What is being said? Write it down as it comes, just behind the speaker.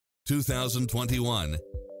2021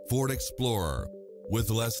 Ford Explorer. With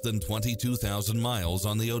less than 22,000 miles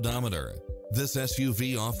on the odometer, this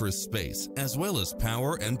SUV offers space as well as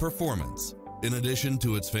power and performance. In addition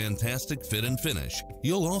to its fantastic fit and finish,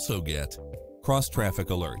 you'll also get cross-traffic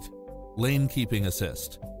alert, lane keeping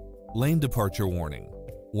assist, lane departure warning,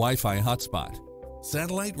 Wi-Fi hotspot,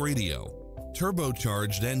 satellite radio,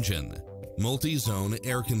 turbocharged engine, multi-zone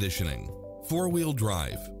air conditioning, four-wheel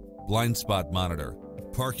drive, blind spot monitor,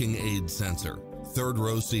 parking aid sensor,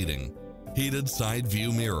 third-row seating, heated side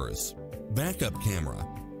view mirrors, backup camera,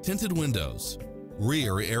 tinted windows,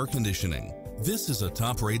 rear air conditioning. This is a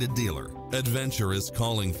top-rated dealer. Adventure is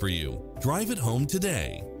calling for you. Drive it home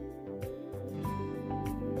today.